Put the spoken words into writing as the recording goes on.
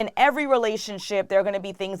In every relationship, there are going to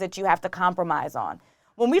be things that you have to compromise on.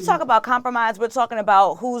 When we talk about compromise, we're talking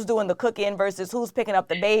about who's doing the cooking versus who's picking up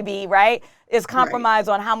the baby, right? It's Right. compromise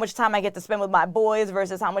on how much time I get to spend with my boys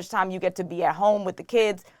versus how much time you get to be at home with the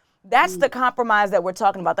kids. That's Mm. the compromise that we're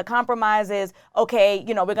talking about. The compromise is, okay,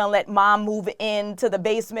 we're going to let mom move into the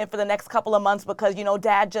basement for the next couple of months because,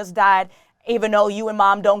 dad just died, even though you and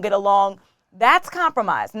mom don't get along. That's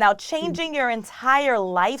compromise. Now, changing your entire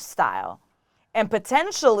lifestyle and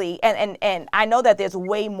potentially, and I know that there's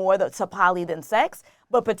way more to poly than sex,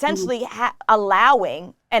 but Mm. potentially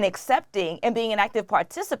allowing and accepting and being an active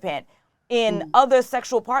participant in Mm. other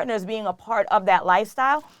sexual partners being a part of that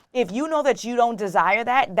lifestyle. If you know that you don't desire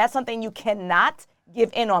that, that's something you cannot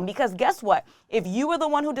give in on, because guess what? If you were the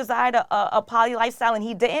one who desired a poly lifestyle and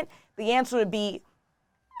he didn't, the answer would be,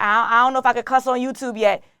 I don't know if I could cuss on YouTube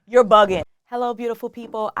yet. You're bugging. Hello, beautiful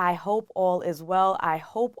people. I hope all is well. I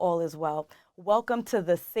hope all is well. Welcome to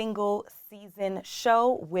the Single Season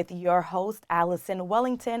Show with your host, Alison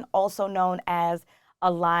Wellington, also known as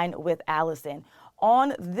Align with Alison.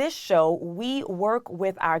 On this show, we work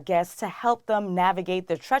with our guests to help them navigate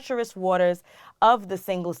the treacherous waters of the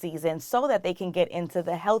single season so that they can get into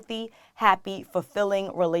the healthy, happy,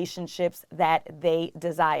 fulfilling relationships that they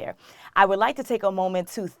desire. I would like to take a moment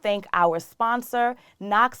to thank our sponsor,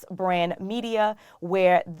 Knox Brand Media,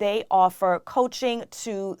 where they offer coaching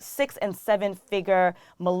to 6 and 7 figure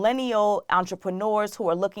millennial entrepreneurs who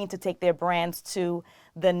are looking to take their brands to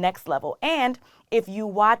the next level. And if you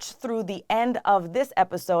watch through the end of this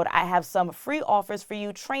episode, I have some free offers for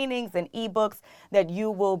you, trainings and ebooks that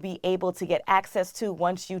you will be able to get access to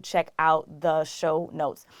once you check out the show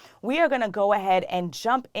notes. We are going to go ahead and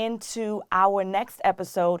jump into our next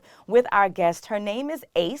episode with our guest. Her name is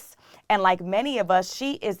Ace, and like many of us,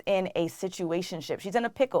 she is in a situationship. She's in a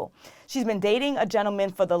pickle. She's been dating a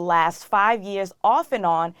gentleman for the last 5 years off and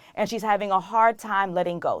on, and she's having a hard time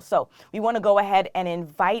letting go. So we want to go ahead and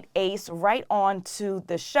invite Ace right on to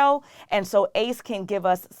the show. And so Ace can give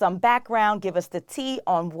us some background, give us the tea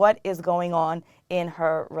on what is going on in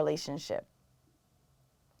her relationship.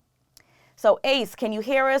 So Ace, can you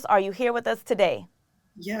hear us? Are you here with us today?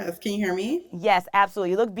 Yes. Can you hear me? Yes,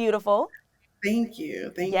 absolutely. You look beautiful. Thank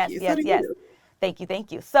you. Thank Yes, you. So yes, do yes. you. Thank you,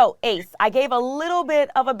 thank you. So, Ace, I gave a little bit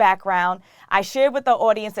of a background. I shared with the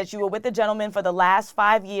audience that you were with the gentleman for the last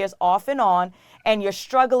 5 years off and on, and you're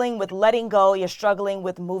struggling with letting go, you're struggling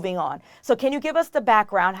with moving on. So, can you give us the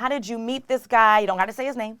background? How did you meet this guy? You don't got to say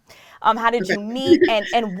his name. How did Okay. you meet,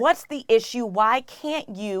 and what's the issue? Why can't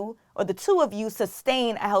you or the two of you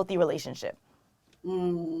sustain a healthy relationship?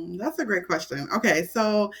 That's a great question. Okay.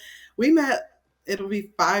 So we met, it'll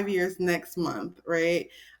be 5 years next month, right?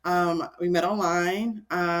 We met online.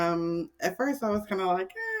 At first I was kind of like,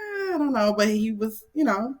 I don't know, but he was,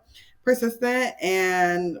 persistent,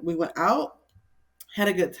 and we went out, had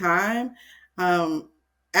a good time. Um,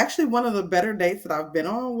 Actually, one of the better dates that I've been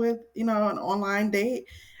on with, an online date.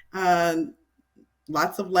 Um,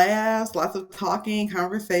 Lots of laughs, lots of talking,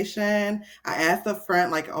 conversation. I asked up front,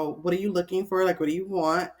 like, oh, what are you looking for? Like, what do you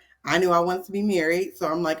want? I knew I wanted to be married. So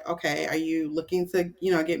I'm like, okay, are you looking to,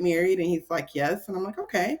 get married? And he's like, yes. And I'm like,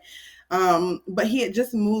 okay. But he had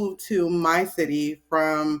just moved to my city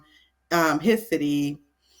from his city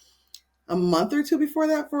a month or two before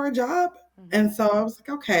that for a job. Mm-hmm. And so I was like,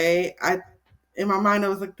 okay, in my mind, I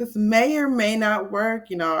was like, this may or may not work.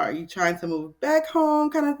 Are you trying to move back home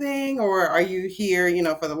kind of thing? Or are you here,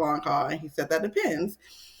 for the long haul? And he said, that depends.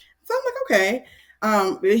 So I'm like, okay.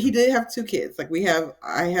 He did have two kids. Like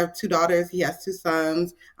I have two daughters. He has two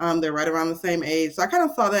sons. They're right around the same age. So I kind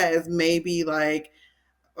of saw that as maybe like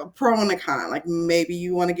a pro and a con. Like maybe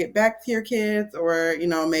you want to get back to your kids, or,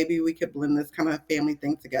 maybe we could blend this kind of family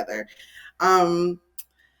thing together. Um,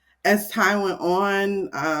 as time went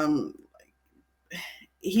on,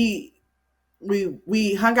 he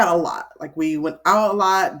we hung out a lot. Like we went out a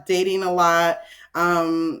lot, dating a lot.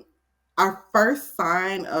 Um, our first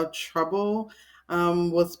sign of trouble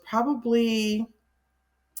was probably,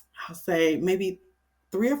 I'll say, maybe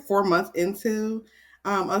 3 or 4 months into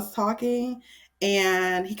us talking,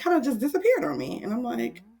 and he kind of just disappeared on me, and I'm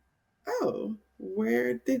like, Mm-hmm. oh,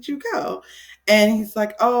 where did you go? And he's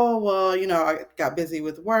like, oh, well, I got busy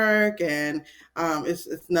with work, and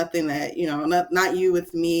it's nothing that, not you,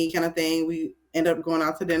 it's me kind of thing. We end up going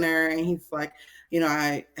out to dinner, and he's like,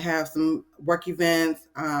 I have some work events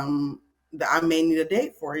that I may need a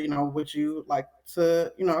date for, would you like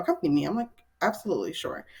to, accompany me? I'm like, absolutely,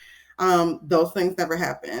 sure. Those things never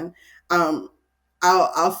happen. Um,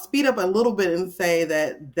 I'll speed up a little bit and say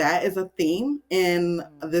that is a theme in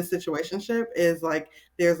Mm-hmm. this situationship. Is like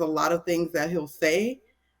there's a lot of things that he'll say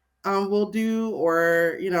we'll do,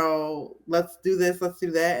 or let's do this, let's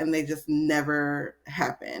do that, and they just never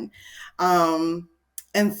happen. um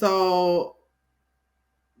and so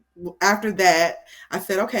after that, I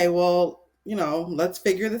said, okay, well, let's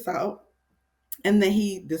figure this out. And then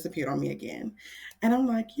he disappeared on me again. And I'm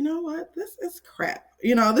like, you know what? This is crap.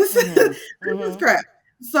 This is Mhm. this is Mhm. crap.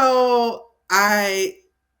 So I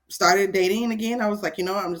started dating again. I was like, you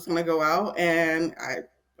know what? I'm just gonna go out, and I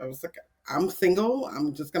was like, I'm single.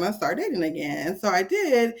 I'm just gonna start dating again. And so I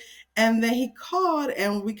did. And then he called,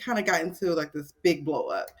 and we kind of got into like this big blow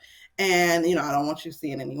up. And I don't want you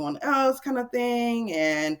seeing anyone else, kind of thing.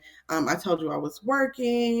 And I told you I was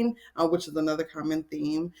working, which is another common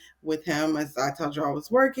theme with him. As I told you I was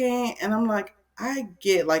working, and I'm like, I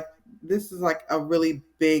get like this is like a really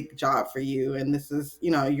big job for you, and this is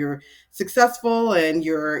you're successful, and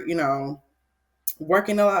you're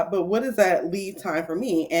working a lot, but what does that leave time for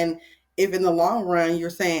me? And if in the long run you're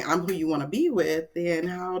saying I'm who you want to be with, then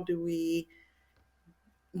how do we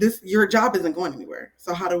this your job isn't going anywhere,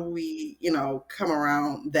 so how do we come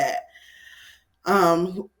around that?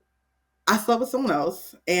 um I slept with someone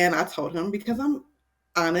else, and I told him because I'm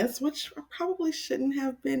honest, which I probably shouldn't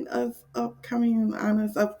have been as upcoming and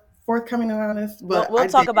honest, of forthcoming and honest, We'll but we'll I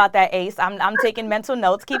talk did. about that, Ace. I'm taking mental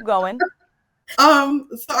notes. Keep going.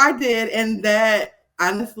 So I did, and that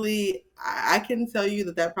honestly, I can tell you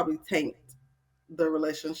that that probably tanked the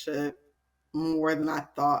relationship more than I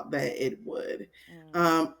thought that it would.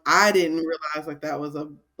 Mm. I didn't realize like that was a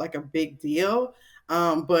big deal.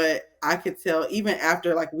 But I could tell even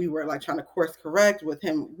after like we were like trying to course correct with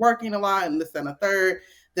him working a lot and this and a third,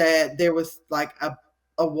 that there was like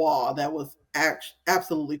a wall that was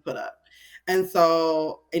absolutely put up. And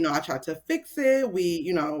so, I tried to fix it.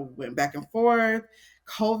 We, went back and forth.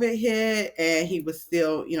 COVID hit, and he was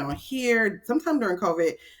still, here. Sometime during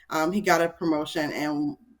COVID, he got a promotion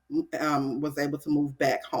and was able to move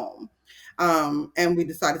back home. And we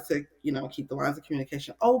decided to, keep the lines of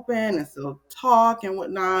communication open and still talk and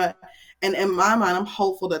whatnot. And in my mind, I'm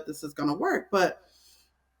hopeful that this is going to work. But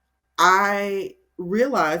I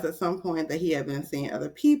realized at some point that he had been seeing other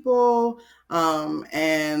people,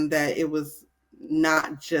 and that it was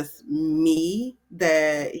not just me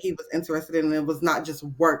that he was interested in. It was not just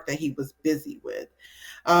work that he was busy with.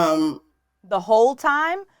 Um, The whole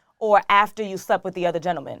time, or after you slept with the other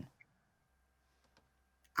gentleman?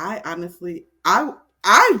 I honestly, I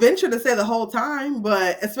venture to say the whole time,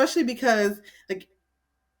 but especially because like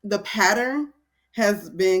the pattern has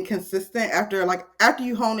been consistent. After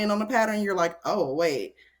you hone in on the pattern, you're like, oh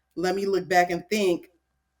wait, let me look back and think.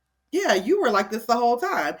 Yeah, you were like this the whole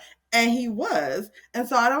time, and he was. And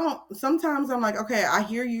so I don't. Sometimes I'm like, okay, I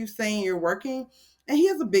hear you saying you're working, and he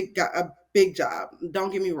has a big job.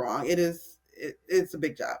 Don't get me wrong, it's a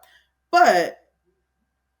big job, but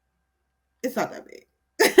it's not that big.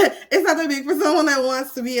 It's not that big for someone that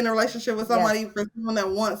wants to be in a relationship with Yes. somebody, for someone that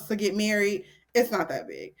wants to get married. It's not that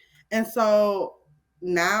big. And so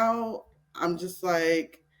now I'm just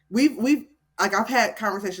like, we've like I've had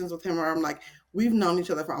conversations with him where I'm like, we've known each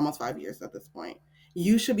other for almost 5 years at this point.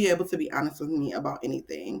 You should be able to be honest with me about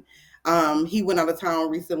anything. He went out of town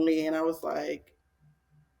recently, and I was like,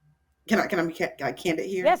 can I be candid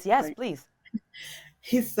here? Yes, yes, Like, please.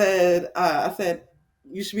 he said, I said,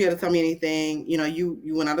 you should be able to tell me anything. You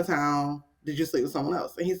went out of town. Did you sleep with someone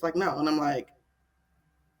else? And he's like, no. And I'm like,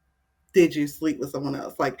 did you sleep with someone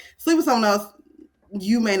else? Like, sleep with someone else.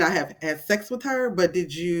 You may not have had sex with her, but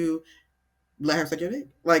did you let her suck your dick?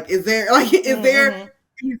 Like, is there? Mm-hmm.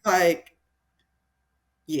 He's like,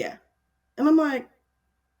 yeah. And I'm like,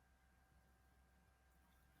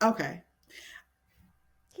 okay.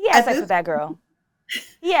 He had At sex with this, that girl.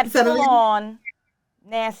 He had he said it full again. on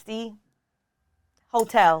nasty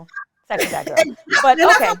hotel sex with that girl. And But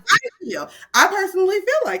that's how okay. I feel. I personally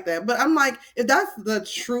feel like that. But I'm like, if that's the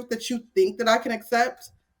truth that you think that I can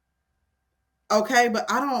accept, okay. But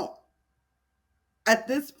I don't, at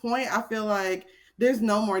this point, I feel like there's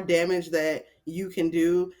no more damage that you can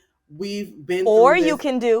do. We've been Or through you this.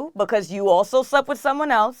 can do, because you also slept with someone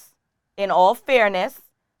else, in all fairness.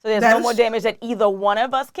 So there's That no more is damage that either one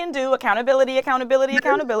of us can do. Accountability, accountability, that is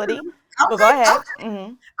accountability. true. But go I'll ahead.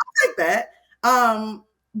 Mm-hmm. take that.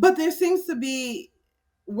 But there seems to be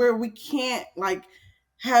where we can't like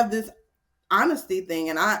have this honesty thing,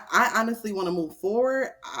 and I honestly want to move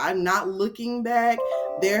forward. I'm not looking back.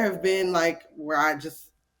 There have been like where I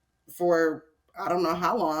just for I don't know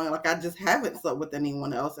how long, like I just haven't slept with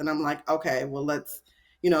anyone else. And I'm like, okay, well, let's,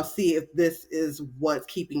 see if this is what's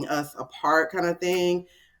keeping us apart kind of thing.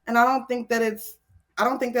 And I don't think that it's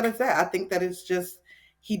that. I think that it's just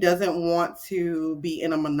he doesn't want to be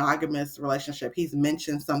in a monogamous relationship. He's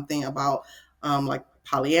mentioned something about like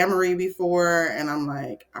polyamory before, and I'm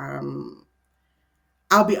like,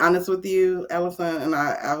 I'll be honest with you, Alison, and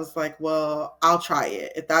I was like, well, I'll try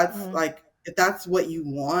it. If that's what you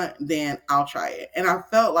want, then I'll try it. And I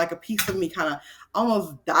felt like a piece of me kind of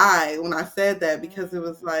almost died when I said that, because it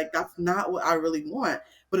was like, that's not what I really want.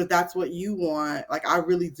 But if that's what you want, like I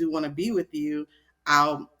really do want to be with you,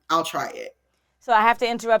 I'll try it. So I have to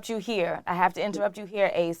interrupt you here.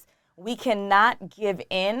 Ace. We cannot give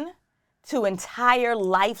in to entire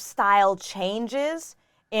lifestyle changes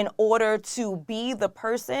in order to be the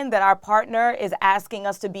person that our partner is asking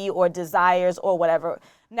us to be or desires or whatever.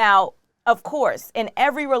 Now, of course, in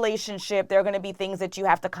every relationship, there are going to be things that you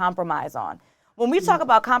have to compromise on. When we talk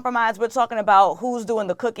about compromise, we're talking about who's doing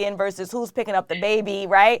the cooking versus who's picking up the baby,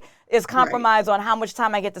 right? It's Right. compromise on how much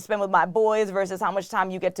time I get to spend with my boys versus how much time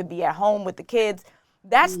you get to be at home with the kids.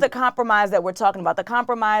 That's the compromise that we're talking about. The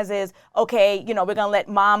compromise is, okay, we're going to let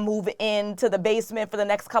mom move into the basement for the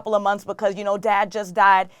next couple of months because, dad just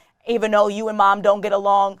died, even though you and mom don't get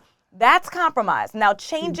along. That's compromise. Now,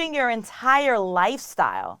 changing your entire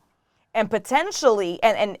lifestyle and potentially,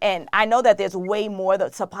 and I know that there's way more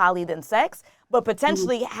to poly than sex, but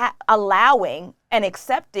potentially allowing and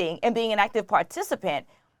accepting and being an active participant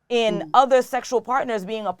in other sexual partners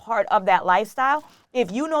being a part of that lifestyle.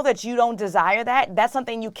 If you know that you don't desire that, that's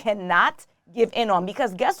something you cannot give in on.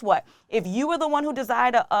 Because guess what? If you were the one who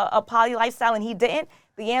desired a poly lifestyle and he didn't,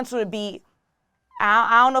 the answer would be,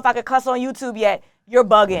 I don't know if I could cuss on YouTube yet. You're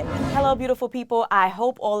bugging. Hello, beautiful people. I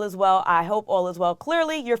hope all is well.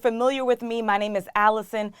 Clearly, you're familiar with me. My name is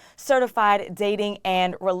Alison, certified dating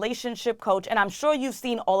and relationship coach. And I'm sure you've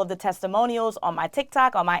seen all of the testimonials on my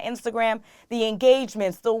TikTok, on my Instagram, the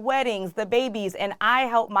engagements, the weddings, the babies. And I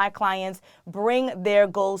help my clients bring their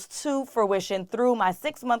goals to fruition through my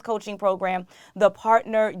 6-month coaching program, The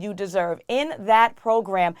Partner You Deserve. In that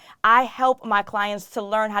program, I help my clients to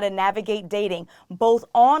learn how to navigate dating, both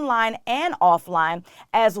online and offline,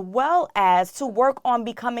 as well as to work on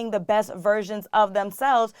becoming the best versions of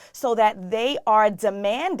themselves so that they are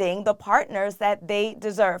demanding the partners that they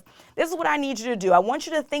deserve. This is what I need you to do. I want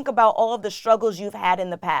you to think about all of the struggles you've had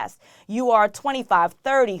in the past. You are 25,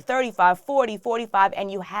 30, 35, 40, 45,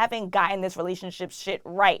 and you haven't gotten this relationship shit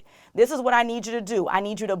right. This is what I need you to do. I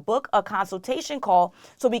need you to book a consultation call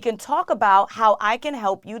so we can talk about how I can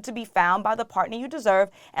help you to be found by the partner you deserve,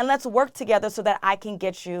 and let's work together so that I can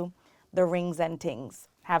get you the rings and tings.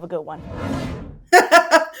 Have a good one.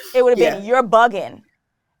 It would have Yeah. been, you're bugging.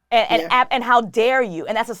 Yeah. And how dare you?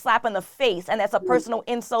 And that's a slap in the face, and that's a personal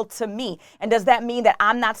insult to me. And does that mean that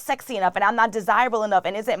I'm not sexy enough and I'm not desirable enough?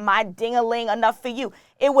 And isn't my ding-a-ling enough for you?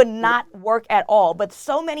 It would not work at all. But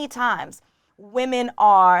so many times, women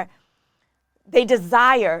they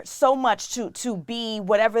desire so much to be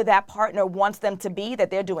whatever that partner wants them to be, that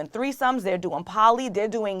they're doing threesomes, they're doing poly, they're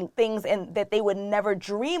doing things that they would never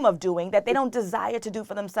dream of doing, that they don't desire to do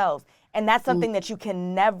for themselves. And that's something that you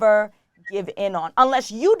can never give in on unless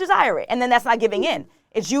you desire it. And then that's not giving in.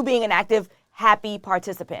 It's you being an active, happy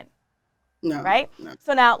participant. No. Right? No.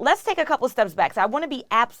 So now let's take a couple steps back. So I want to be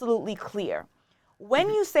absolutely clear. When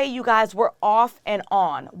you say you guys were off and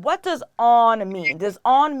on, what does on mean? Does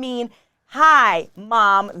on mean, hi,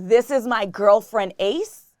 mom, this is my girlfriend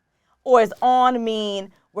Ace? Or is on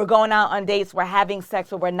mean we're going out on dates, we're having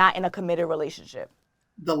sex, but we're not in a committed relationship?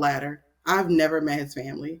 The latter. I've never met his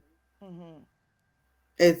family.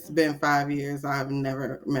 It's been 5 years. I've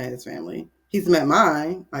never met his family. He's met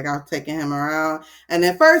mine. Like, I've taken him around. And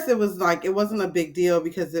at first it was like, it wasn't a big deal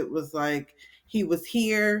because it was like he was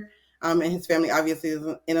here. And his family obviously is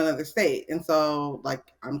in another state. And so like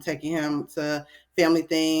I'm taking him to family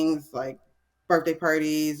things like birthday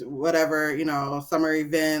parties, whatever, summer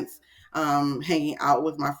events, hanging out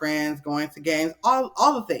with my friends, going to games,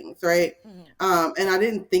 all the things, right? And I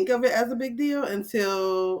didn't think of it as a big deal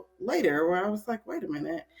until later, where I was like, wait a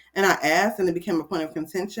minute. And I asked, and it became a point of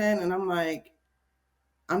contention. And I'm like,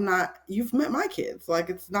 I'm not, you've met my kids. Like,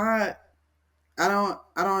 it's not, I don't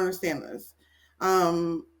understand this.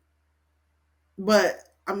 But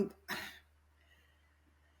I'm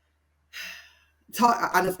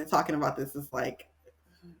honestly talking about this is like,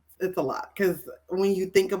 it's a lot. Because when you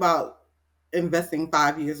think about investing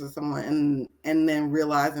 5 years with someone and then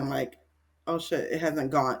realizing like, oh shit, it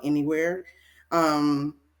hasn't gone anywhere.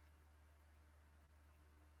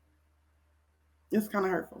 It's kind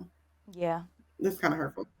of hurtful. Yeah. It's kind of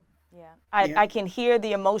hurtful. Yeah. Yeah. I can hear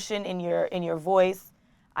the emotion in your voice.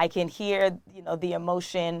 I can hear, the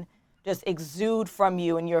emotion just exude from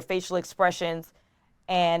you in your facial expressions.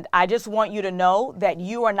 And I just want you to know that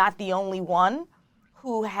you are not the only one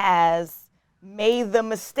who has made the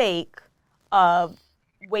mistake of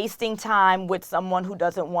wasting time with someone who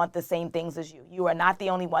doesn't want the same things as you. You are not the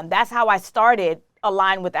only one. That's how I started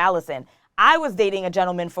Align with Alison. I was dating a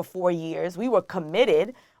gentleman for 4 years. We were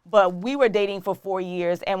committed, but we were dating for 4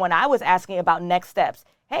 years. And when I was asking about next steps,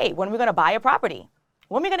 hey, when are we going to buy a property?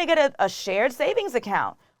 When are we going to get a shared savings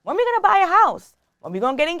account? When are we going to buy a house? When are we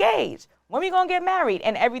going to get engaged? When are we going to get married?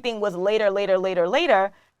 And everything was later.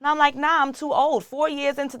 And I'm like, nah, I'm too old. 4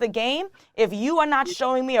 years into the game, if you are not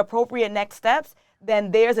showing me appropriate next steps,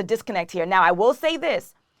 then there's a disconnect here. Now, I will say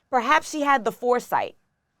this. Perhaps she had the foresight.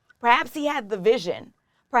 Perhaps he had the vision.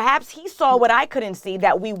 Perhaps he saw what I couldn't see,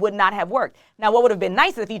 that we would not have worked. Now, what would have been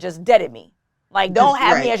nice is if he just deaded me. Like, don't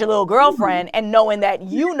have me as your little girlfriend and knowing that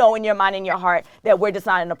you know in your mind and your heart that we're just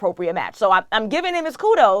not an appropriate match. So I'm giving him his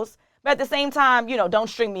kudos, but at the same time, don't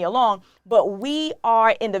string me along. But we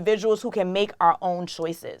are individuals who can make our own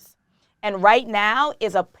choices. And right now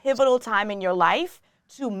is a pivotal time in your life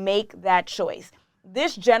to make that choice.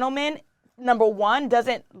 This gentleman, number one,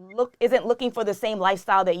 isn't looking for the same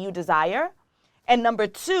lifestyle that you desire. And number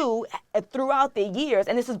two, throughout the years,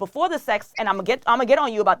 and this is before the sex, and I'm gonna get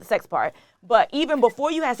on you about the sex part, but even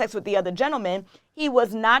before you had sex with the other gentleman, he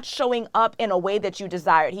was not showing up in a way that you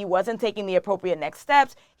desired. He wasn't taking the appropriate next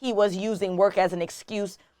steps. He was using work as an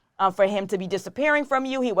excuse for him to be disappearing from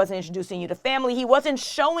you. He wasn't introducing you to family. He wasn't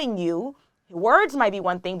showing you, words might be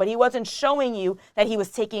one thing, but he wasn't showing you that he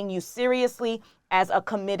was taking you seriously as a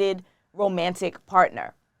committed romantic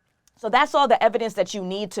partner. So that's all the evidence that you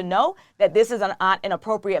need to know that this is an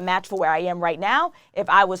appropriate match for where I am right now. If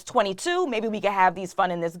I was 22, maybe we could have these fun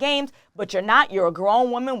in this games, but you're not. You're a grown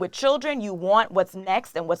woman with children. You want what's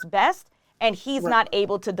next and what's best, and he's not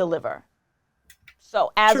able to deliver.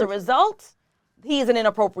 So as a result, he's an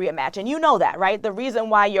inappropriate match, and you know that, right? The reason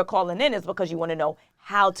why you're calling in is because you want to know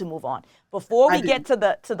how to move on. Before we get to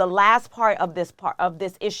the last part of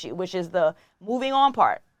this issue, which is the moving on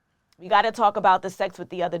part, we got to talk about the sex with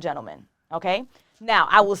the other gentleman, okay? Now,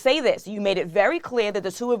 I will say this. You made it very clear that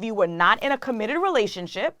the two of you were not in a committed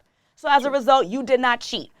relationship. So as a result, you did not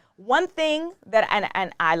cheat. One thing that,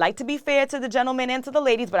 and I like to be fair to the gentlemen and to the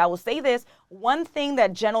ladies, but I will say this. One thing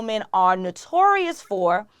that gentlemen are notorious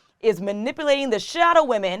for is manipulating the shit out of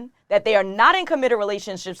women that they are not in committed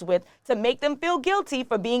relationships with to make them feel guilty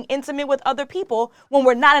for being intimate with other people when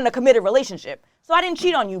we're not in a committed relationship. So I didn't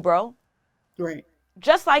cheat on you, bro. Right.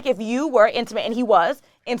 Just like if you were intimate, and he was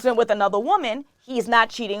intimate with another woman, he's not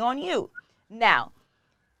cheating on you. Now,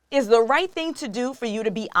 is the right thing to do for you to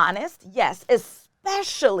be honest? Yes,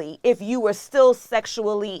 especially if you were still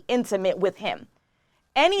sexually intimate with him.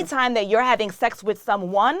 Anytime that you're having sex with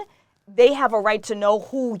someone, they have a right to know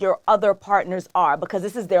who your other partners are because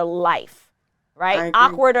this is their life, right?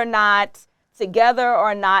 Awkward or not, together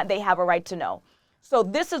or not, they have a right to know. So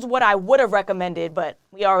this is what I would have recommended, but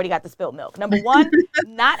we already got the spilled milk. Number one,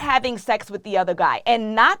 not having sex with the other guy.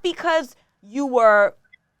 And not because you were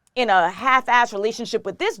in a half-ass relationship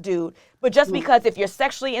with this dude, but just because if you're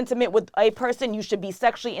sexually intimate with a person, you should be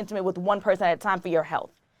sexually intimate with one person at a time for your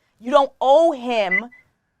health. You don't owe him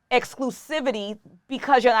exclusivity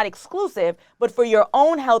because you're not exclusive, but for your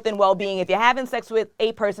own health and well-being, if you're having sex with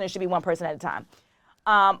a person, it should be one person at a time.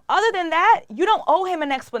 Other than that, you don't owe him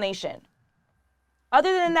an explanation.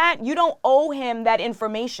 Other than that, you don't owe him that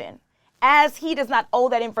information, as he does not owe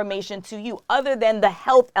that information to you, other than the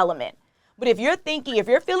health element. But if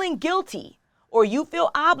you're feeling guilty or you feel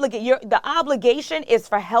obligated, the obligation is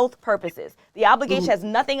for health purposes. The obligation has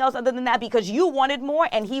nothing else other than that because you wanted more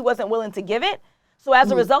and he wasn't willing to give it. So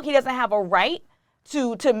as a result, he doesn't have a right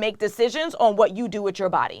to make decisions on what you do with your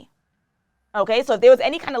body. Okay, so if there was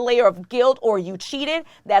any kind of layer of guilt or you cheated,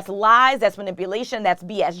 that's lies, that's manipulation, that's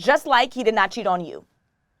BS. Just like he did not cheat on you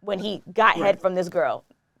when he got head from this girl.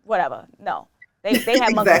 Whatever. No, they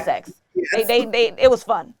had monkey sex. Yes. It was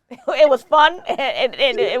fun. It was fun and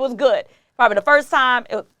it was good. Probably the first time.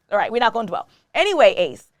 All right, we're not going to dwell. Anyway,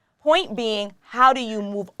 Ace, point being, how do you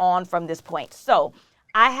move on from this point? So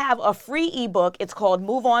I have a free ebook. It's called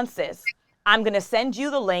Move On Sis. I'm going to send you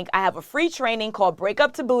the link. I have a free training called Break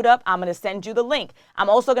Up to Boot Up. I'm going to send you the link. I'm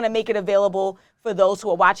also going to make it available for those who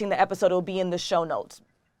are watching the episode. It'll be in the show notes.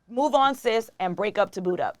 Move On Sis and Break Up to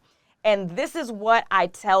Boot Up. And this is what I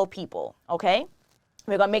tell people, okay?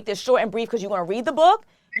 We're going to make this short and brief because you're going to read the book.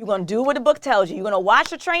 You're going to do what the book tells you. You're going to watch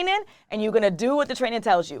the training and you're going to do what the training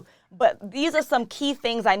tells you. But these are some key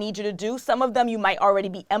things I need you to do. Some of them you might already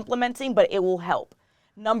be implementing, but it will help.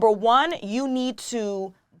 Number one, you need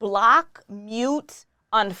to block, mute,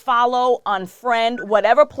 unfollow, unfriend,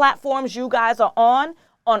 whatever platforms you guys are on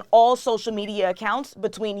all social media accounts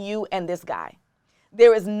between you and this guy.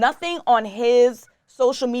 There is nothing on his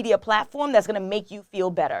social media platform that's going to make you feel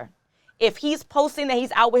better. If he's posting that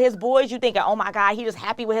he's out with his boys, you think, oh my God, he just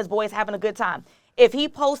happy with his boys having a good time. If he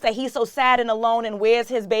posts that he's so sad and alone and where's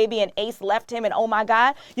his baby and Ace left him and oh my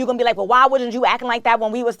God, you're going to be like, well, why wasn't you acting like that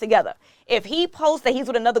when we was together? If he posts that he's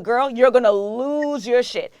with another girl, you're going to lose your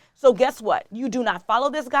shit. So guess what? You do not follow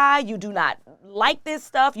this guy. You do not like this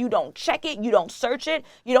stuff. You don't check it. You don't search it.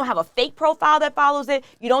 You don't have a fake profile that follows it.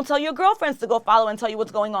 You don't tell your girlfriends to go follow and tell you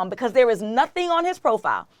what's going on because there is nothing on his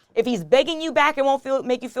profile. If he's begging you back, it won't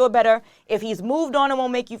make you feel better. If he's moved on, it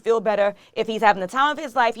won't make you feel better. If he's having the time of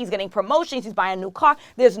his life, he's getting promotions, he's buying a new car.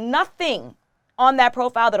 There's nothing on that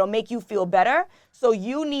profile that'll make you feel better. So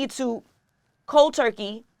you need to cold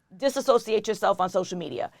turkey disassociate yourself on social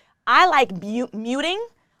media. I like muting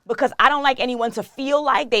because I don't like anyone to feel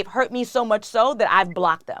like they've hurt me so much so that I've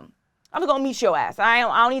blocked them. I'm going to mute your ass. I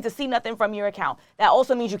don't need to see nothing from your account. That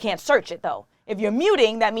also means you can't search it, though. If you're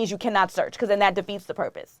muting, that means you cannot search because then that defeats the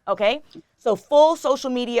purpose, okay? So full social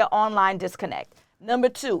media online disconnect. Number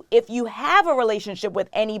 2, if you have a relationship with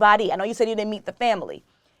anybody, I know you said you didn't meet the family.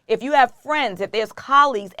 If you have friends, if there's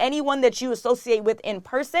colleagues, anyone that you associate with in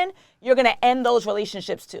person, you're going to end those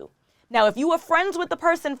relationships too. Now, if you were friends with the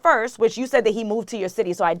person first, which you said that he moved to your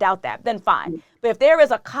city, so I doubt that, then fine. But if there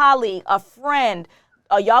is a colleague, a friend,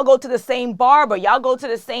 y'all go to the same barber, y'all go to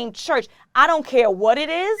the same church, I don't care what it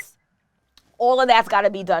is, all of that's got to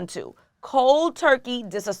be done too. Cold turkey,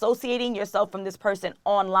 disassociating yourself from this person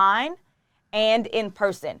online and in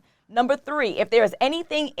person. Number 3, if there is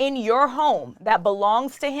anything in your home that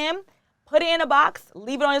belongs to him, put it in a box,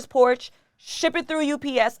 leave it on his porch, ship it through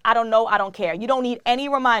UPS. I don't know. I don't care. You don't need any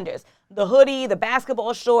reminders. The hoodie, the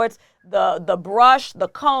basketball shorts, the brush, the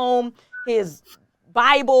comb, his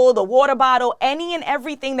Bible, the water bottle, any and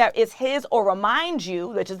everything that is his or reminds you,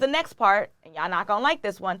 which is the next part, and y'all not gonna like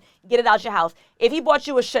this one, get it out your house. If he bought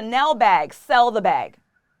you a Chanel bag, sell the bag.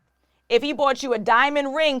 If he bought you a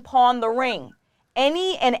diamond ring, pawn the ring.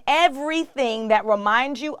 Any and everything that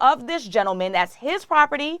reminds you of this gentleman, that's his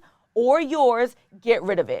property or yours, get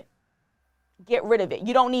rid of it. Get rid of it.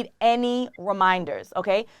 You don't need any reminders,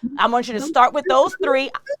 okay? I want you to start with those 3.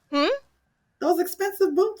 Those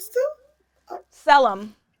expensive boots too? Sell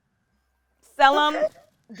them. Sell them,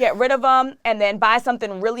 get rid of them, and then buy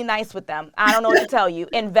something really nice with them. I don't know what to tell you.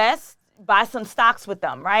 Invest, buy some stocks with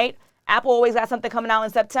them, right? Apple always got something coming out in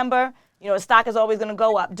September. You know, the stock is always going to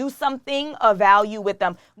go up. Do something of value with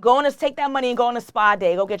them. Take that money and go on a spa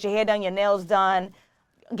day. Go get your hair done, your nails done.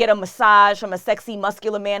 Get a massage from a sexy,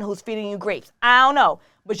 muscular man who's feeding you grapes. I don't know,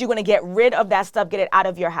 but you're going to get rid of that stuff, get it out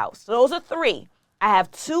of your house. So those are 3. I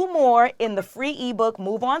have 2 more in the free ebook,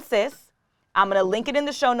 Move On Sis. I'm going to link it in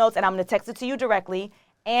the show notes, and I'm going to text it to you directly,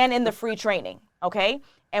 and in the free training, okay?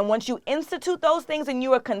 And once you institute those things and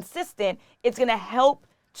you are consistent, it's going to help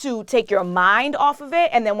to take your mind off of it,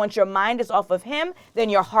 and then once your mind is off of him, then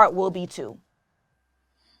your heart will be too.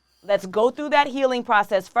 Let's go through that healing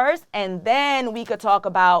process first, and then we could talk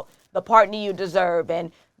about the partner you deserve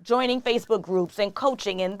and joining Facebook groups and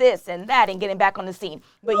coaching and this and that and getting back on the scene.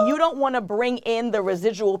 But you don't want to bring in the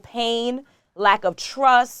residual pain, lack of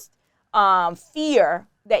trust, fear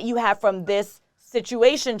that you have from this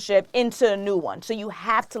situationship into a new one. So you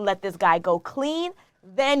have to let this guy go clean.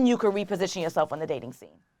 Then you can reposition yourself on the dating scene.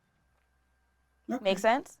 Okay. Make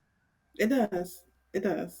sense? It does. It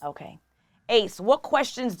does. Okay. Ace, what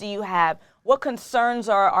questions do you have? What concerns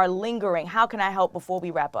are lingering? How can I help before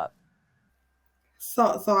we wrap up? So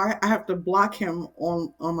I have to block him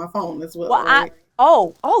on my phone as well, right?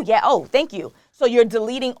 Thank you. So you're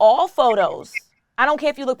deleting all photos. I don't care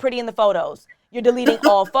if you look pretty in the photos. You're deleting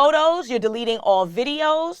all photos. You're deleting all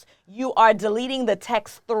videos. You are deleting the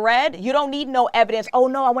text thread. You don't need no evidence. Oh,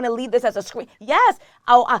 no, I want to leave this as a screen. Yes,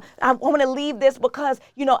 I want to leave this because,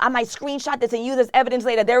 I might screenshot this and use this evidence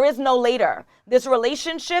later. There is no later. This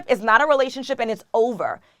relationship is not a relationship and it's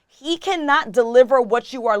over. He cannot deliver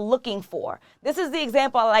what you are looking for. This is the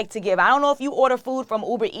example I like to give. I don't know if you order food from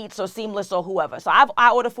Uber Eats or Seamless or whoever. So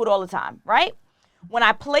I order food all the time, right? When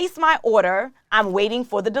I place my order, I'm waiting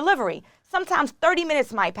for the delivery. Sometimes 30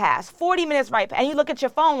 minutes might pass, 40 minutes might pass, and you look at your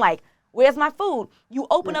phone like, where's my food? You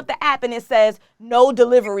open up the app and it says, no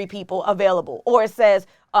delivery people available. Or it says,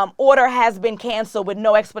 order has been canceled with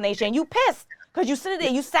no explanation. You pissed because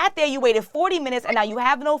you sat there, you waited 40 minutes, and now you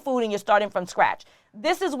have no food and you're starting from scratch.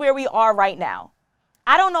 This is where we are right now.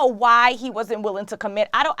 I don't know why he wasn't willing to commit.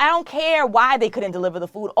 I don't care why they couldn't deliver the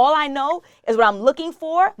food. All I know is what I'm looking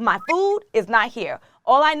for. My food is not here.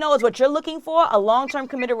 All I know is what you're looking for, a long-term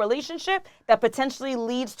committed relationship that potentially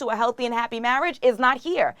leads to a healthy and happy marriage, is not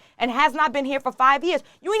here and has not been here for 5 years.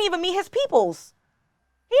 You ain't even meet his peoples.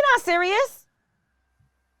 He not serious.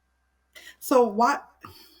 So what?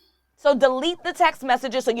 So delete the text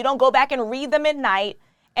messages so you don't go back and read them at night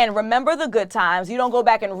and remember the good times. You don't go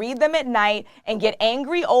back and read them at night and get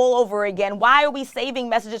angry all over again. Why are we saving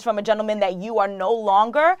messages from a gentleman that you are no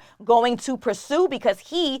longer going to pursue because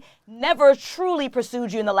he never truly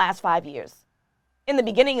pursued you in the last 5 years? In the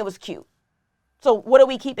beginning, it was cute. So what are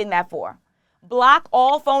we keeping that for? Block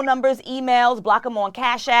all phone numbers, emails, block them on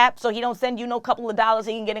Cash App so he don't send you no couple of dollars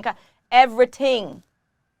so he can get in everything.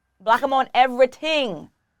 Block him on everything.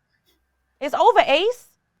 It's over, Ace.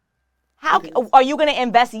 How are you going to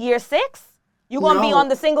invest year 6? You're going to be on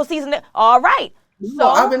the single season. All right. So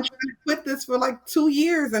I've been trying to quit this for like 2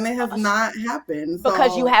 years and it has not happened.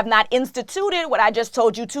 Because you have not instituted what I just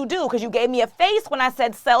told you to do. Because you gave me a face when I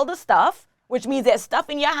said sell the stuff, which means there's stuff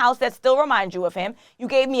in your house that still reminds you of him. You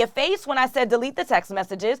gave me a face when I said delete the text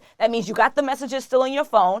messages. That means you got the messages still in your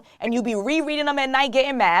phone and you be rereading them at night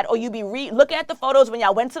getting mad, or you be looking at the photos when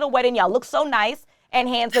y'all went to the wedding. Y'all look so nice and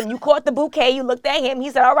handsome. You caught the bouquet. You looked at him.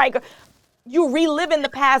 He said, all right, girl. You relive in the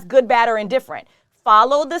past, good, bad, or indifferent.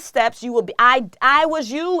 Follow the steps. You will be. I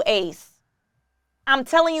was you, Ace. I'm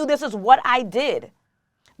telling you, this is what I did.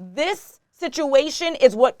 This situation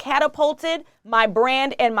is what catapulted my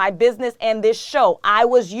brand and my business and this show. I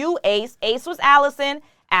was you, Ace. Ace was Alison.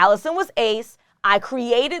 Alison was Ace. I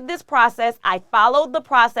created this process. I followed the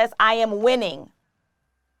process. I am winning.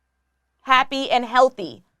 Happy and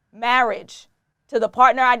healthy marriage to the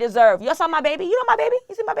partner I deserve. You saw my baby? You know my baby?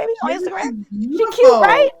 You see my baby on Instagram? She cute,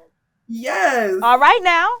 right? Yes. All right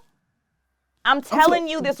now. I'm telling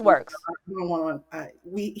you this works. I don't want to.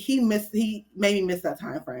 He made me miss that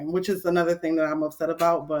time frame, which is another thing that I'm upset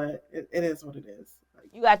about. But it is what it is.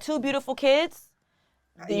 You got 2 beautiful kids.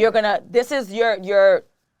 This is your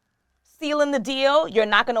sealing the deal. You're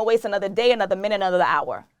not gonna waste another day, another minute, another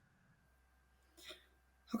hour.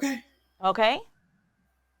 Okay. Okay.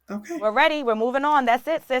 Okay. We're ready. We're moving on. That's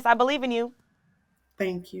it, sis. I believe in you.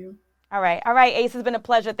 Thank you. All right, Ace. It's been a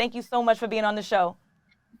pleasure. Thank you so much for being on the show.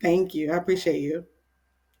 Thank you. I appreciate you.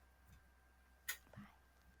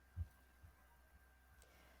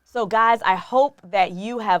 So guys, I hope that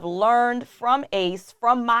you have learned from Ace,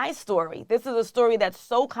 from my story. This is a story that's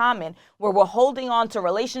so common where we're holding on to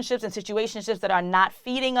relationships and situationships that are not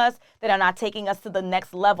feeding us, that are not taking us to the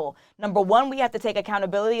next level. Number 1, we have to take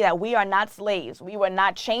accountability that we are not slaves. We were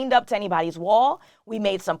not chained up to anybody's wall. We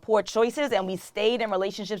made some poor choices and we stayed in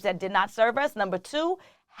relationships that did not serve us. Number 2,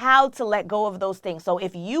 how to let go of those things. So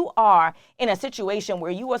if you are in a situation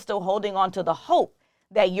where you are still holding on to the hope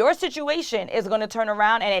that your situation is going to turn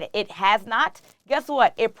around and it has not, guess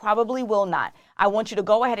what? It probably will not. I want you to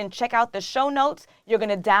go ahead and check out the show notes. You're going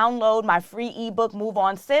to download my free ebook, Move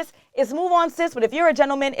On Sis. It's Move On Sis, but if you're a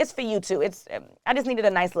gentleman, it's for you too. I just needed a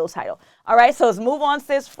nice little title. All right, so it's Move On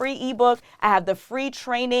Sis, free ebook. I have the free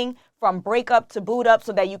training from breakup to boot up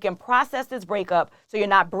so that you can process this breakup so you're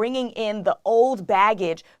not bringing in the old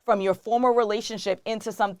baggage from your former relationship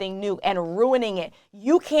into something new and ruining it.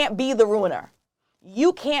 You can't be the ruiner.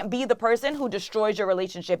 You can't be the person who destroys your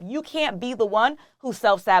relationship. You can't be the one who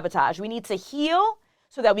self-sabotage. We need to heal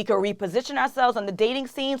so that we can reposition ourselves on the dating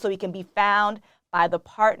scene so we can be found by the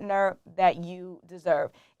partner that you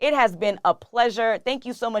deserve. It has been a pleasure. Thank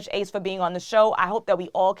you so much, Ace, for being on the show. I hope that we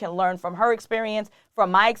all can learn from her experience,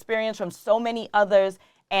 from my experience, from so many others.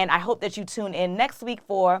 And I hope that you tune in next week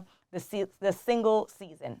for the single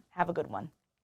season. Have a good one.